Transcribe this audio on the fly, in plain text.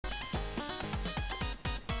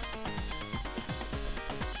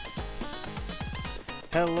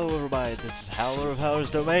Hello everybody, this is Howler of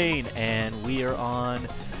Howler's Domain, and we are on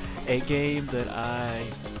a game that I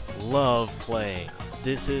love playing.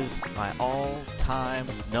 This is my all-time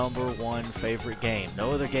 #1 favorite game.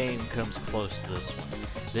 No other game comes close to this one.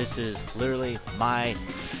 This is literally my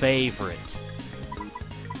favorite,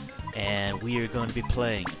 and we are going to be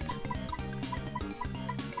playing it.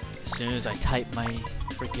 As soon as I type my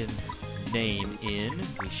freaking name in,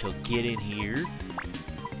 we shall get in here.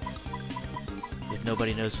 If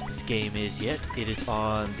nobody knows what this game is yet, it is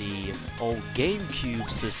on the old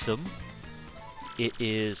GameCube system. It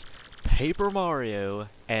is Paper Mario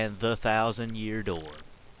and the Thousand-Year Door.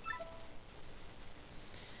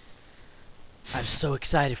 I'm so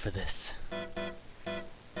excited for this.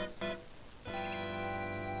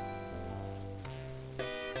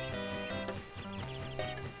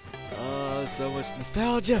 Oh, so much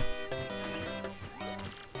nostalgia.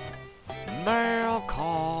 Mail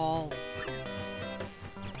call.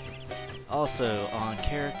 Also, on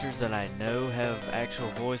characters that I know have actual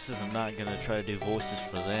voices, I'm not going to try to do voices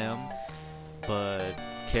for them, but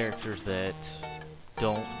characters that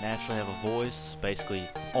don't naturally have a voice, basically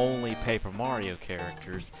only Paper Mario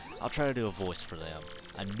characters, I'll try to do a voice for them.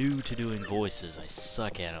 I'm new to doing voices. I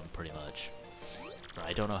suck at them pretty much. Or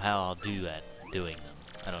I don't know how I'll do at doing them.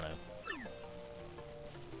 I don't know.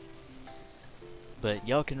 But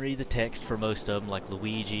y'all can read the text for most of them, like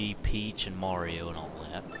Luigi, Peach, and Mario and all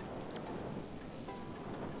that.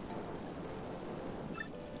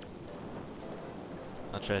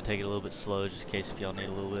 I'll try to take it a little bit slow, just in case if y'all need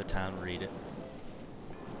a little bit of time to read it.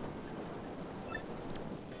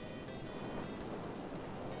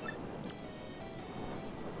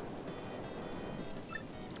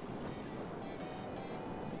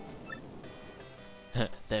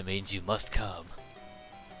 That means you must come.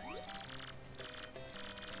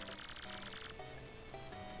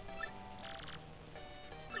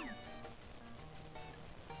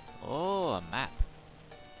 Oh, a map.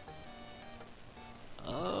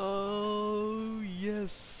 Oh,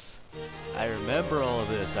 yes. I remember all of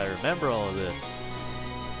this. I remember all of this.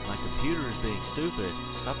 My computer is being stupid.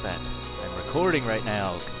 Stop that. I'm recording right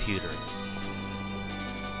now, computer.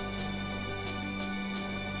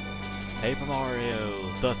 Paper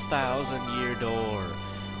Mario, the Thousand-Year Door.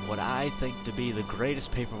 What I think to be the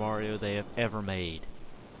greatest Paper Mario they have ever made.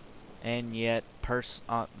 And yet,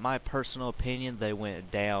 my personal opinion, they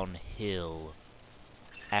went downhill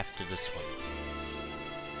after this one.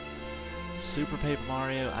 Super Paper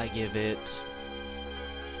Mario, I give it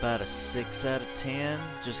about a 6 out of 10,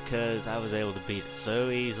 just because I was able to beat it so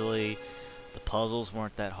easily. The puzzles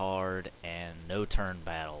weren't that hard, and no turn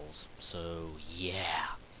battles. So, yeah.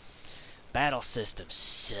 Battle system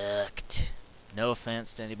sucked. No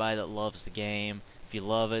offense to anybody that loves the game. If you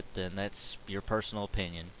love it, then that's your personal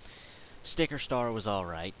opinion. Sticker Star was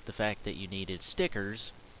alright. The fact that you needed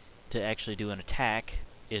stickers to actually do an attack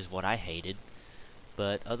is what I hated.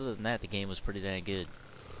 But other than that, the game was pretty dang good.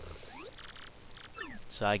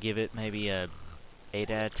 So I give it maybe a 8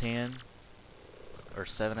 out of 10 or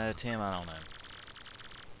 7 out of 10, I don't know.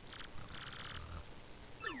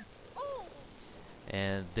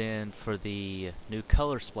 And then for the new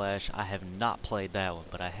Color Splash, I have not played that one,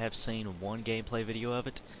 but I have seen one gameplay video of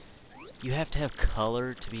it. You have to have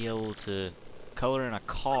color to be able to color in a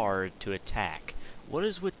card to attack. What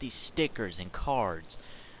is with these stickers and cards?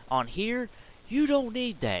 On here, you don't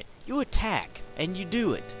need that. You attack, and you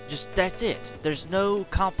do it. Just, that's it. There's no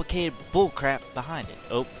complicated bullcrap behind it.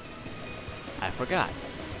 Oh, I forgot.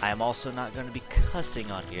 I am also not going to be cussing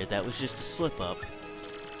on here. That was just a slip-up.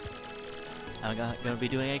 I'm not going to be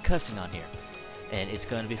doing any cussing on here. And it's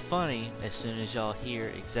going to be funny as soon as y'all hear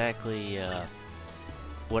exactly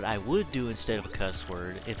what I would do instead of a cuss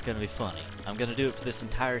word. It's going to be funny. I'm going to do it for this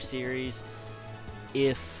entire series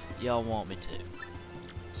if y'all want me to.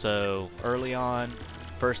 So, early on,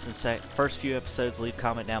 first few episodes, leave a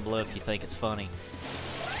comment down below if you think it's funny.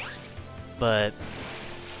 But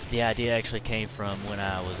the idea actually came from when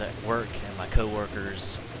I was at work and my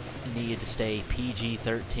coworkers needed to stay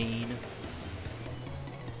PG-13.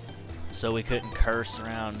 So we couldn't curse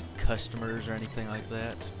around customers or anything like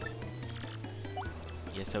that.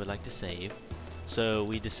 Yes, I would like to save. So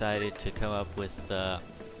we decided to come up with,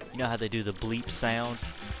 you know how they do the bleep sound?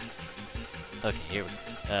 Okay, here we go.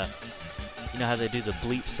 You know how they do the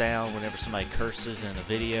bleep sound whenever somebody curses in a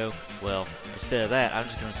video? Well, instead of that, I'm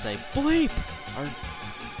just going to say bleep! Or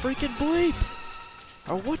freaking bleep!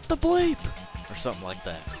 Or what the bleep! Or something like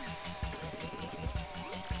that.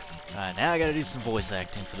 Alright, now I gotta do some voice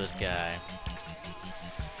acting for this guy.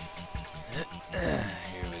 Here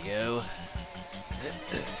we go.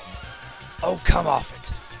 Oh, come off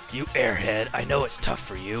it! You airhead, I know it's tough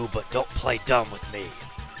for you, but don't play dumb with me.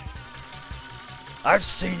 I've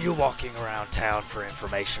seen you walking around town for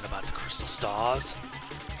information about the crystal stars.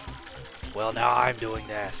 Well, now I'm doing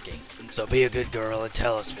the asking, so be a good girl and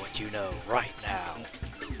tell us what you know right now.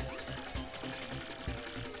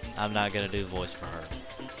 I'm not gonna do the voice for her.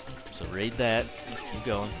 So read that. Keep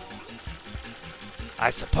going. I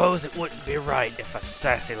suppose it wouldn't be right if a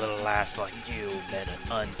sassy little lass like you met an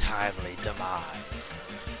untimely demise.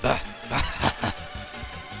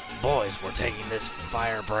 Boys, we're taking this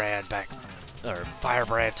firebrand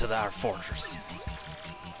to our fortress.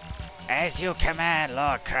 As you command,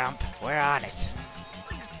 Lord Crump. We're on it.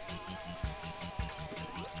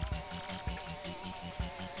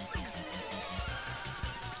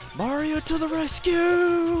 Mario to the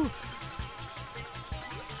rescue!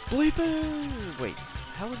 Bleeping! Wait,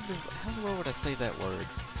 how in the world would I say that word?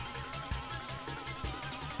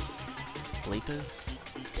 Bleepers?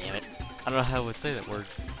 Damn it. I don't know how I would say that word.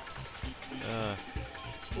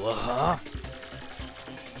 Huh?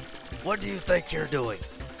 What do you think you're doing,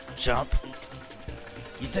 chump?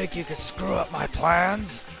 You think you could screw up my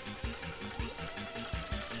plans?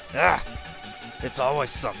 Ah! It's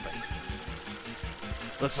always something.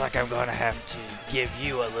 Looks like I'm gonna have to give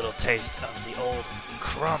you a little taste of the old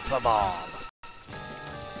Crump-a-Ball.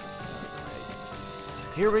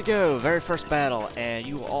 Here we go, very first battle, and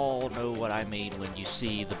you all know what I mean when you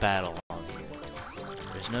see the battle on here.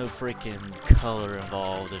 There's no freaking color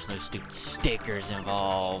involved, there's no stupid stickers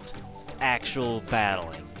involved. Actual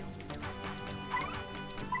battling.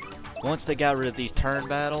 Once they got rid of these turn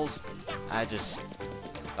battles,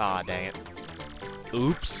 ah, dang it.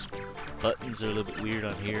 Oops. Buttons are a little bit weird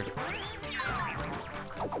on here.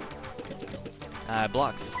 I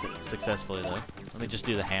blocked successfully though. Let me just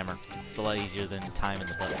do the hammer. It's a lot easier than timing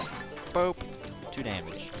the button. Boop. 2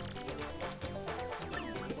 damage.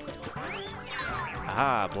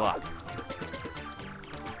 Aha, block.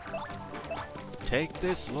 Take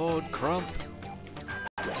this, Lord Crump.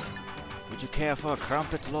 Would you care for a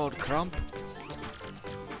crumpet, Lord Crump?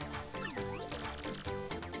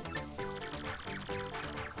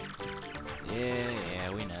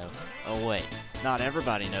 Yeah, we know. Oh wait, not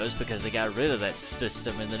everybody knows because they got rid of that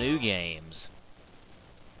system in the new games.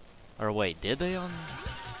 Or wait, did they on...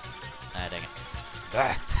 Ah, dang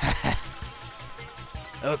it.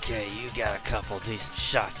 Okay, you got a couple decent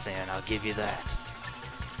shots in, I'll give you that.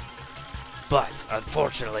 But,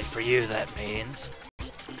 unfortunately for you, that means...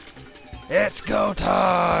 It's go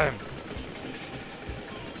time!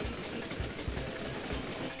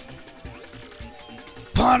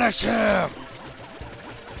 Punish him!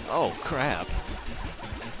 Oh, crap.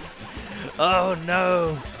 Oh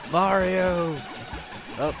no, Mario!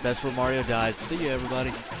 Oh, that's where Mario dies. See you,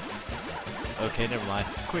 everybody. Okay, never mind.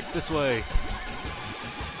 Quick, this way.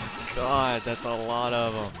 God, that's a lot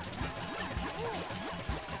of them.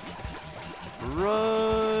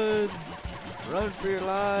 Run! Run for your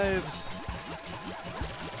lives!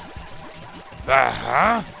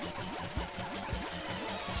 Uh-huh!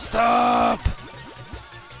 Stop!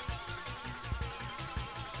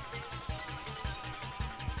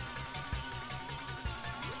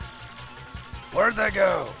 Where'd they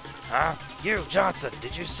go? Huh? You, Johnson,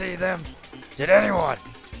 did you see them? Did anyone?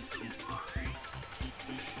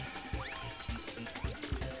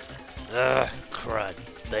 Crud.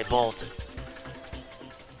 They bolted.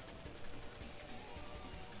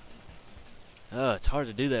 Oh, it's hard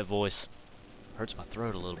to do that voice. Hurts my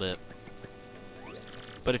throat a little bit.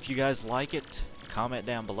 But if you guys like it, comment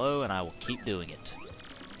down below and I will keep doing it.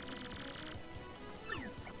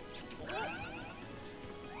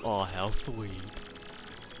 Oh, how sweet.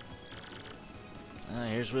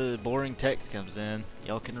 Here's where the boring text comes in.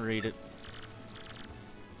 Y'all can read it.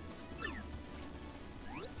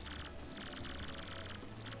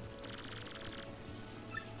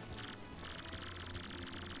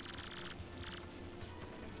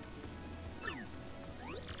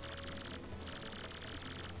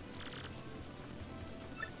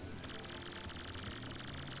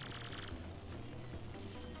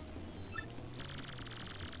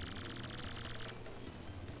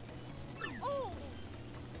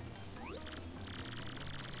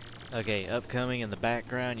 Okay, upcoming in the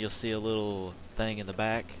background, you'll see a little thing in the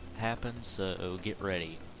back happen, so get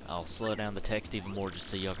ready. I'll slow down the text even more just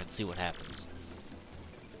so y'all can see what happens.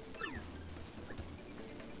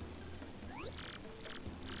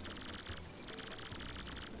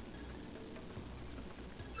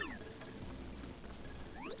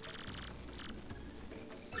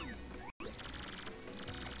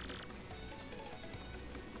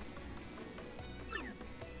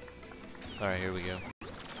 Alright, here we go.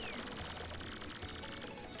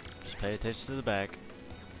 pay attention to the back.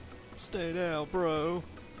 Stay down, bro.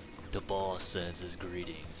 The boss sends his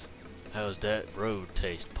greetings. How's that road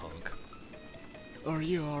taste, punk? Are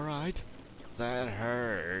you alright? That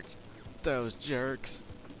hurt. Those jerks.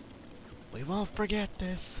 We won't forget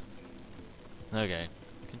this. Okay,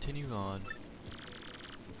 continue on.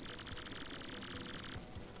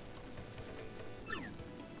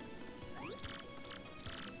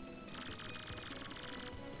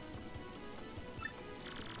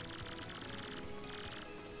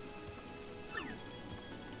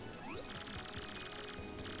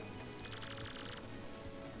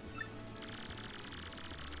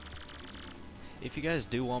 If you guys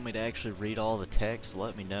do want me to actually read all the text,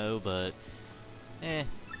 let me know, but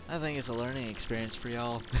I think it's a learning experience for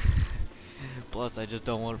y'all. Plus, I just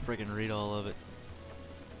don't want to freaking read all of it.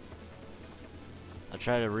 I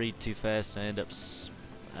try to read too fast and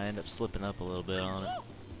I end up slipping up a little bit on it.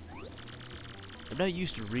 I'm not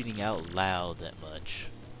used to reading out loud that much.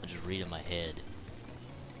 I just read in my head.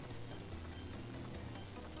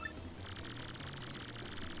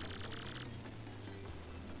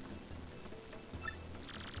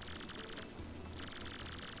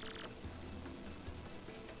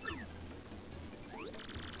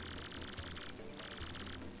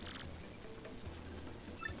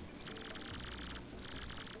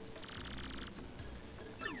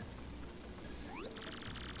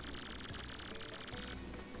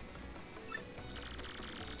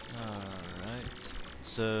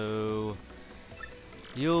 So,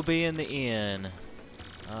 you'll be in the inn.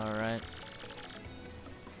 Alright.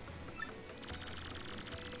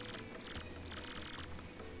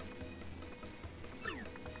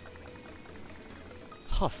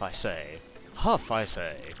 Huff, I say. Huff, I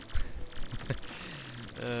say.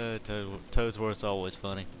 Toadsworth's always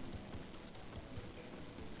funny.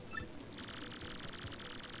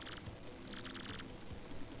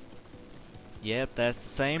 Yep, that's the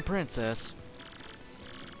same princess.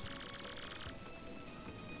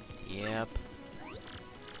 Yep.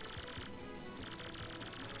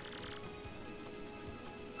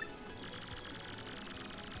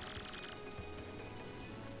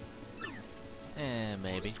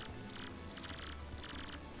 Maybe.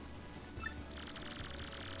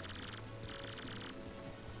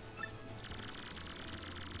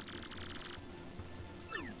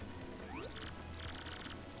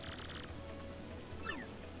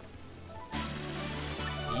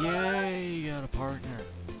 Yay, you got a partner.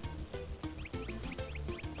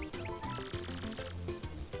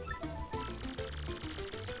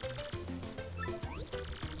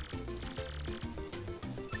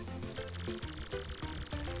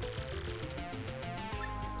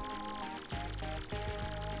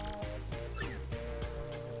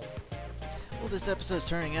 Well, this episode's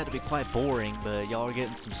turning out to be quite boring, but y'all are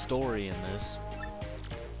getting some story in this.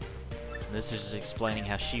 And this is just explaining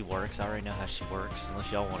how she works. I already know how she works,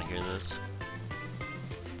 unless y'all want to hear this.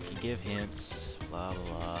 Can give hints, blah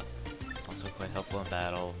blah blah. Also quite helpful in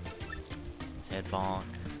battle. Head bonk.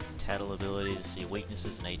 Tattle ability to see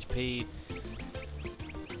weaknesses and HP.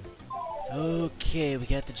 Okay, we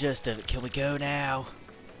got the gist of it. Can we go now?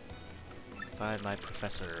 Find my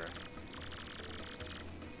professor.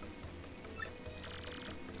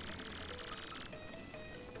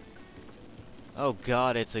 Oh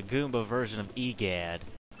god, it's a Goomba version of EGAD.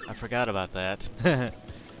 I forgot about that.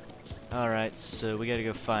 Alright, so we gotta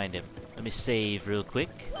go find him. Let me save real quick,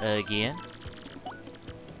 again.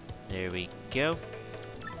 There we go.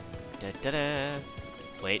 Da-da-da.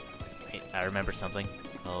 Wait, I remember something.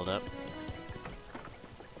 Hold up.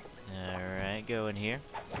 Alright, go in here.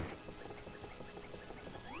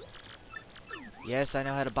 Yes, I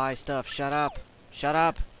know how to buy stuff. Shut up! Shut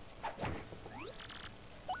up!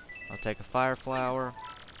 I'll take a fire flower.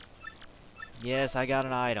 Yes, I got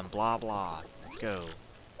an item. Blah blah. Let's go.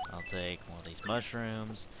 I'll take one of these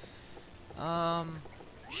mushrooms.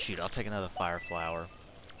 Shoot, I'll take another fire flower.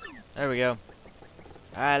 There we go.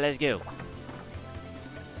 Alright, let's go.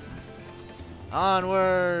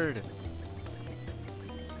 Onward!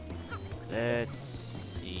 Let's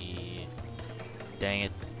see. Dang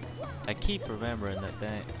it. I keep remembering that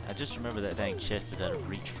dang. I just remember that dang chest is out of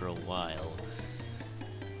reach for a while.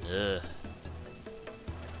 Ugh.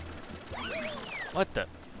 What the?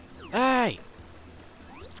 Hey!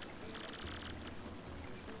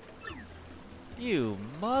 You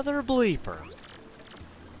mother bleeper.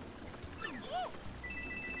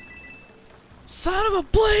 Son of a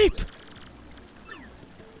bleep!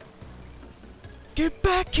 Get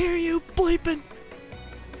back here, you bleeping!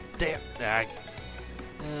 Damn.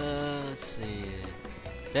 Let's see.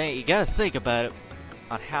 Dang, you gotta think about it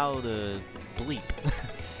on how to bleep.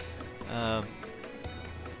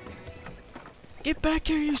 Get back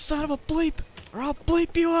here, you son of a bleep, or I'll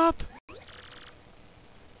bleep you up!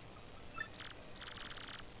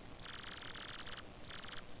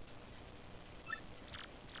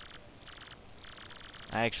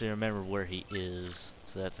 I actually remember where he is,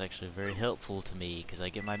 so that's actually very helpful to me, because I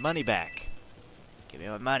get my money back. Give me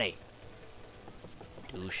my money.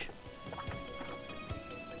 Douche.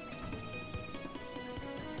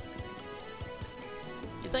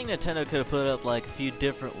 You think Nintendo could have put up like a few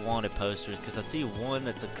different wanted posters, because I see one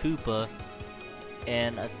that's a Koopa,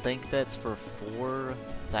 and I think that's for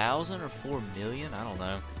 4,000 or 4 million? I don't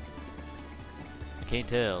know. I can't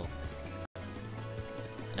tell. I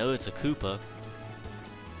know it's a Koopa.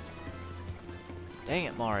 Dang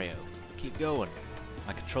it, Mario. Keep going.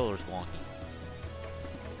 My controller's wonky.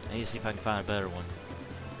 I need to see if I can find a better one.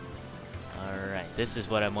 Alright, this is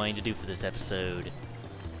what I'm wanting to do for this episode.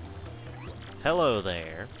 Hello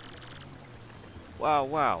there. Whoa,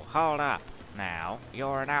 whoa, hold up. Now,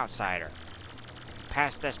 you're an outsider.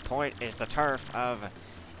 Past this point is the turf of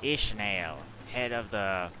Ishmael, head of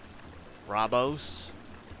the Rabos?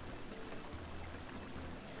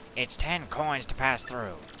 It's 10 coins to pass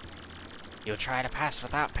through. You'll try to pass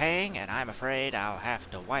without paying, and I'm afraid I'll have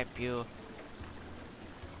to whip you,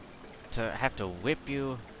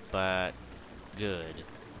 but good.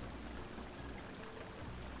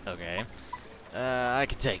 Okay. I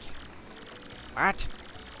can take you. What?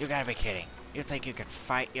 You gotta be kidding. You think you can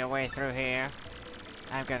fight your way through here?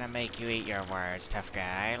 I'm gonna make you eat your words, tough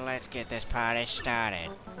guy. Let's get this party started.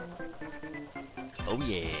 Oh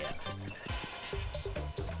yeah.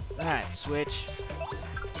 Alright, switch.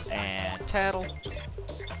 And tattle.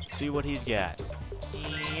 See what he's got.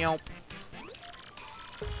 Yelp.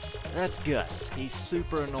 That's Gus. He's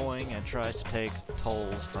super annoying and tries to take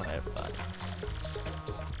tolls from everybody.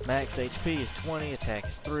 Max HP is 20, attack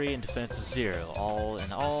is 3, and defense is 0. All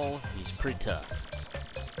in all, he's pretty tough.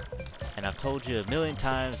 And I've told you a million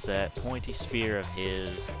times that pointy spear of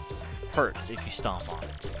his hurts if you stomp on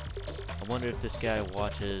it. I wonder if this guy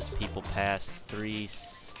watches people pass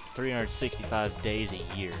 365 days a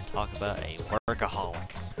year. Talk about a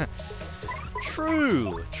workaholic.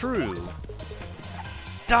 True, true.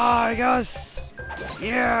 Die, Gus!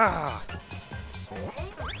 Yeah!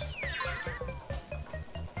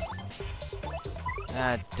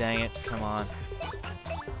 Ah, dang it, come on.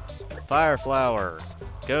 Fire flower,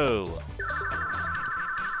 go!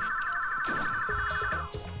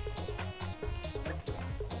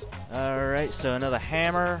 Alright, so another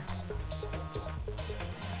hammer.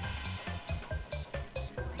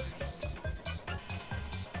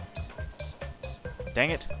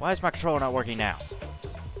 Dang it, why is my controller not working now?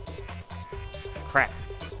 Crap.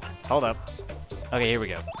 Hold up. Okay, here we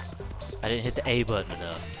go. I didn't hit the A button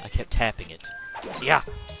enough. I kept tapping it. Yeah!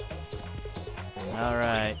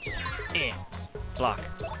 Alright. Block.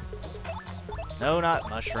 No, not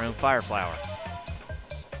mushroom. Fire flower.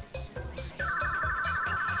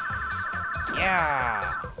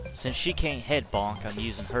 Yeah! Since she can't head bonk, I'm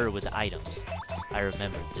using her with the items. I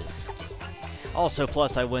remembered this. Also,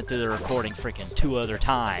 plus I went through the recording freaking 2 other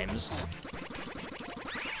times.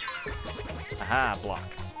 Aha, block.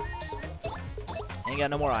 Ain't got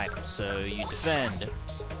no more items, so you defend.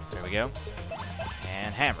 There we go.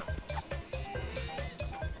 And hammer.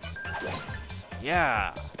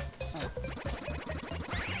 Yeah!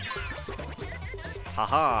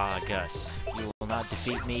 Haha, Gus. You will not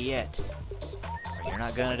defeat me yet. Or you're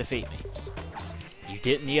not gonna defeat me. You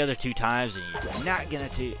didn't the other 2 times, and you're not going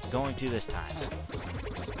to this time.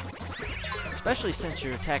 Especially since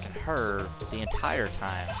you're attacking her the entire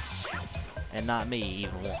time, and not me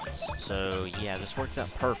even once. So yeah, this works out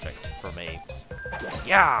perfect for me.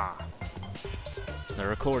 Yeah! The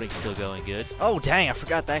recording's still going good. Oh dang, I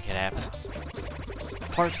forgot that could happen.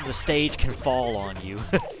 Parts of the stage can fall on you.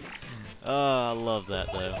 Oh, I love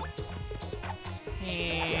that though.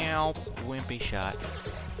 Wimpy shot.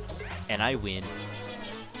 And I win.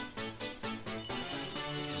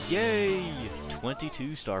 Yay!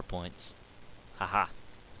 22 star points. Haha.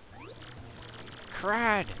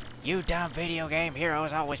 Crud! You dumb video game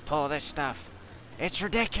heroes always pull this stuff. It's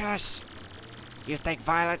ridiculous! You think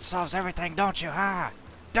violence solves everything, don't you, huh?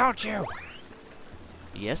 Don't you?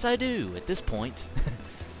 Yes, I do, at this point.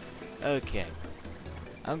 Okay.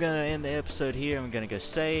 I'm gonna end the episode here. I'm gonna go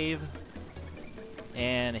save.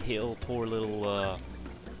 And heal poor little,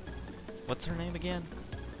 what's her name again?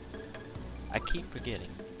 I keep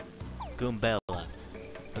forgetting. Goombella.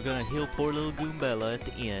 I'm gonna heal poor little Goombella at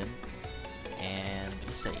the end. And I'm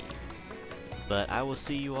gonna save. But I will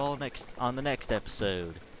see you all on the next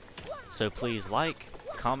episode. So please like,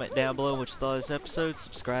 comment down below what you thought of this episode,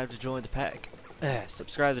 subscribe to join the pack.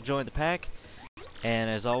 And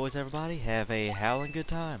as always, everybody, have a howling good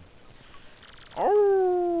time. Oh!